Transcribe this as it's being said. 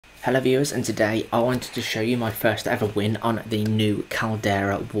Hello viewers, and today I wanted to show you my first ever win on the new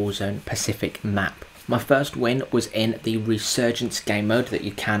Caldera Warzone Pacific map. My first win was in the Resurgence game mode that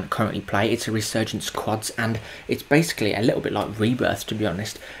you can currently play. It's a Resurgence quads and it's basically a little bit like Rebirth, to be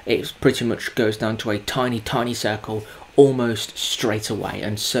honest. It pretty much goes down to a tiny circle almost straight away,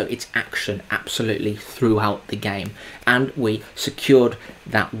 and so it's action absolutely throughout the game, and we secured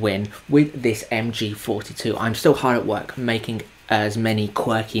that win with this MG42. I'm still hard at work making as many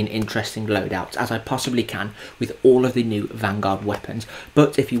quirky and interesting loadouts as I possibly can with all of the new Vanguard weapons,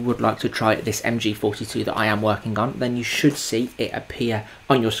 but if you would like to try this MG42 that I am working on, then you should see it appear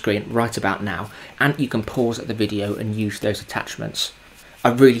on your screen right about now, and you can pause the video and use those attachments.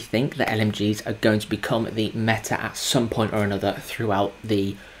 I really think that LMGs are going to become the meta at some point or another throughout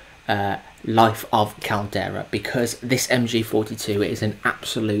the life of Caldera, because this MG42 is an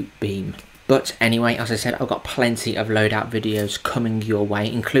absolute beam. But anyway, as I said, I've got plenty of loadout videos coming your way,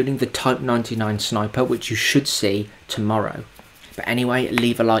 including the Type 99 sniper, which you should see tomorrow. But anyway,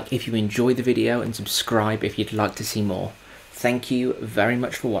 leave a like if you enjoyed the video and subscribe if you'd like to see more. Thank you very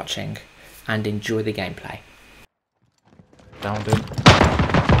much for watching and enjoy the gameplay. Downed him.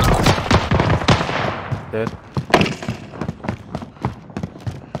 Dead.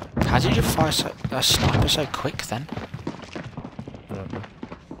 How did you fire a sniper so quick then? I don't know.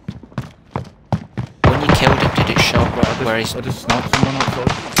 When you killed him, did it show where he's... I just sniped someone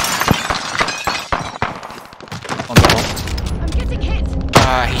outside. On the top. I'm getting hit.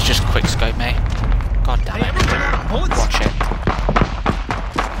 He's just quickscope me. God damn it. Watch it.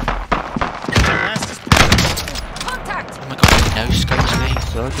 Contact. Oh my god, he no-scopes me.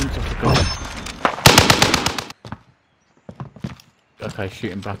 Surgeons, I forgot. Okay,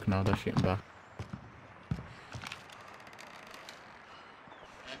 shooting back now, they're shooting back.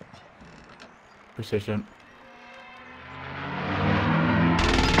 Precision.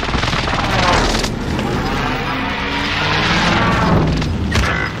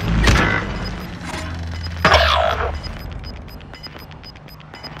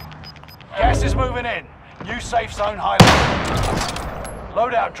 Gas is moving in. New safe zone highlighted.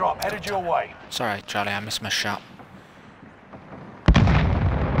 Loadout drop headed your way. Sorry, Charlie, I missed my shot.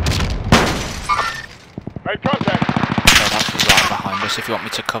 Made contact. So that's right behind us if you want me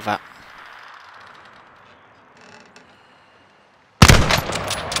to cover.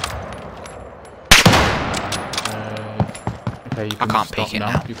 Okay, you can I can't stop peek it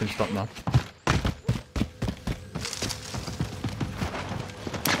now. now. You can stop now.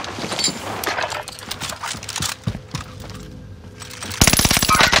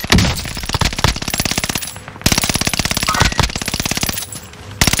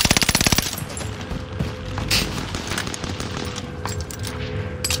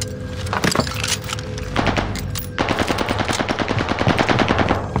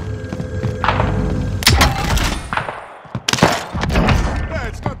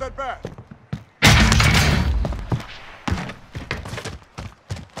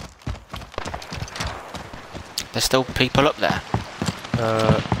 There's still people up there.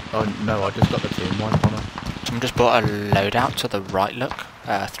 Oh no, I just got the team wipe on it. Someone just brought a loadout to the right, look.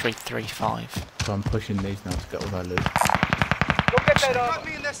 335. So I'm pushing these now to get all their loot. Go get that up.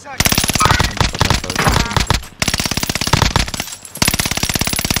 Me in this side.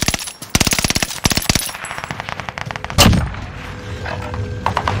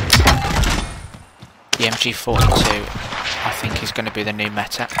 The MG42, I think, is going to be the new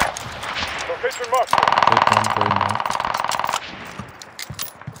meta. Location marked. Big one, green one.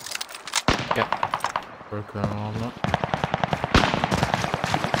 Yep. Broken armor.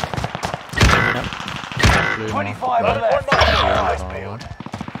 Blue 25 mark. left. Nice Blue build.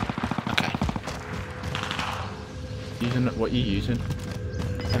 Okay. Using it, what are you using?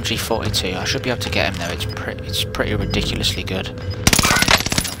 MG42, I should be able to get him though, it's pretty ridiculously good.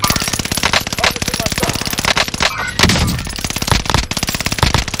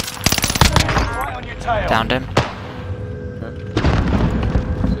 Right on your tail. Downed him.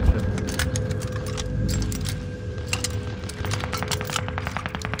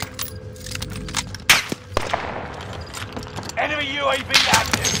 Enemy UAV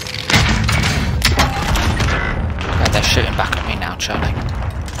active. They're shooting back at me now, Charlie.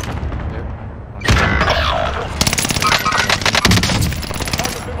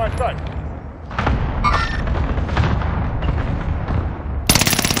 In my sight.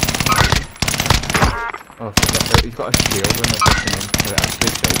 Oh, I forgot. He's got a shield and a pushing him. So it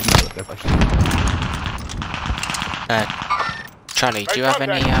actually shows me that they're pushing. Charlie, do you have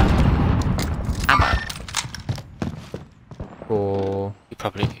any ammo? For You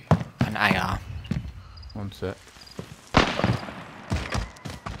probably... an AR. one sec.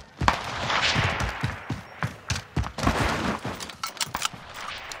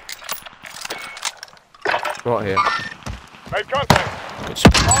 Right here. Made contact. Good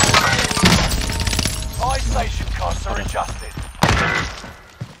spot. Buy station costs are adjusted.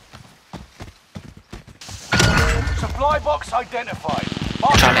 Supply box identified.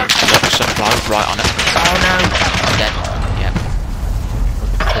 Mark Charlie, look, supply right on it. Oh no! Dead. Yeah.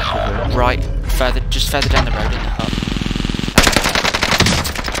 Right, just further down the road in the hub.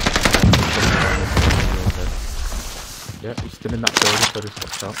 Yeah, he's still in that building, so just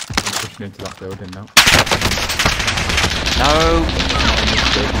watch out. I'm pushing into that building now. No! Not in this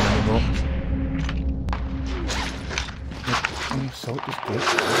building anymore. Yeah, assault is good.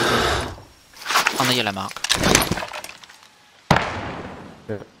 On the yellow mark.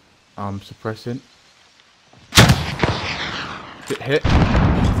 Yeah, I'm suppressing. Get hit.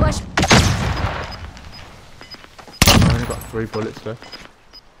 Flash. I've only got 3 bullets left.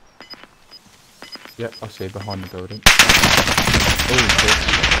 Yep, I see behind the building. Oh shit.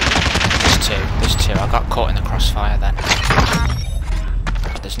 There's two. I got caught in the crossfire then.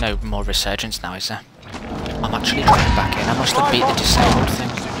 There's no more resurgence now, is there? I'm actually going back in. I must have beat the disabled thing.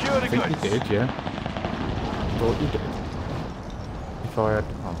 Secure the I think goods. you did, yeah. Thought you did. If I had...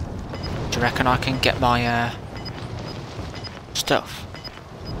 Oh. Do you reckon I can get my stuff?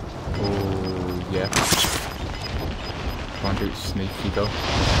 Oh, yeah. Try and do it sneaky though.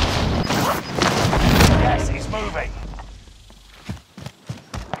 Gas is moving.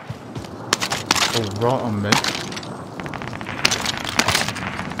 Oh, right on me.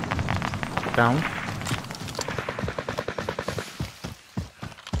 Down.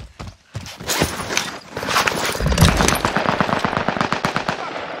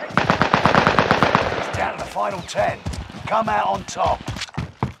 It's down to the final 10. Come out on top.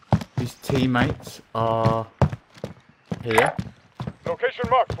 His teammates are here. Location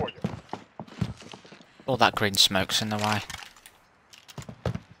marked for you. All that green smoke's in the way.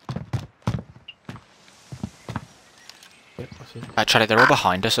 Yep, I see. Actually, they're all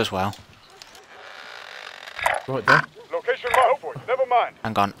behind us as well. Right there. Location marked for you. Never mind.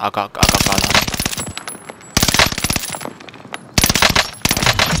 Hang on, I got guys on.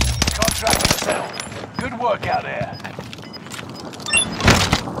 Contract settled. Good work out there.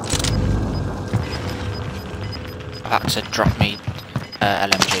 I had to drop me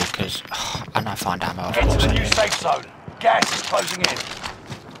LMG because I'm not find ammo. Of Get to course the I new did. safe zone. Gas is closing in.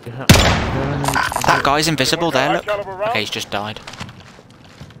 Yeah. That guy's invisible there. Look. Okay, he's just died.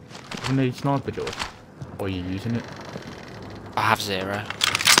 You need sniper George? Or are you using it? I have 0.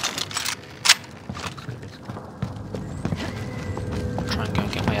 Try and go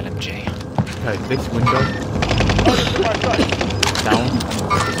and get my LMG. Okay, this window. Down.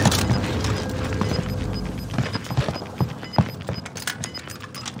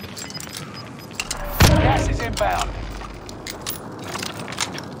 Gas is inbound.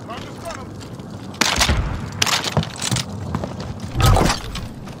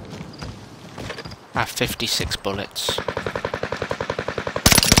 I have 56 bullets.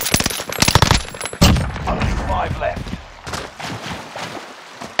 Only 5 left.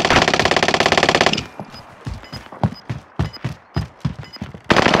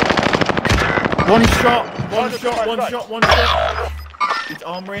 One shot. It's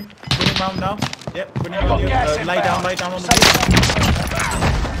armoring. Running round now. Yep, running Got round. gas Lay inbound. down on the Safe wall.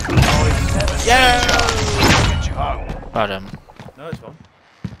 zone. Yeah! Get you home. Well done. No, it's fine.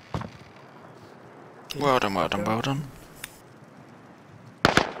 Well done, well done, well done.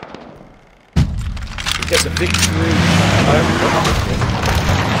 We get the victory.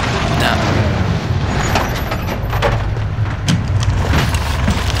 No.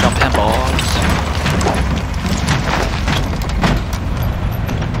 Jump in, boys.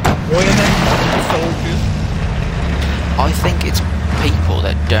 Why are they soldiers? I think it's people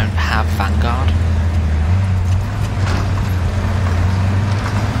that don't have Vanguard.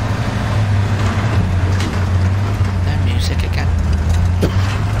 No music again.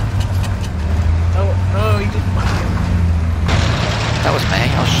 No, he didn't whack him. That was me.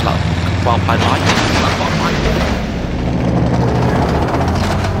 I was just like, well played, Mike.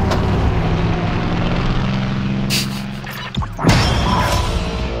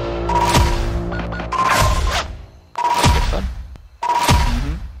 Fun.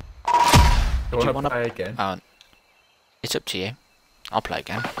 Do you wanna- want to play again? It's up to you. I'll play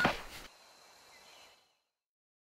again.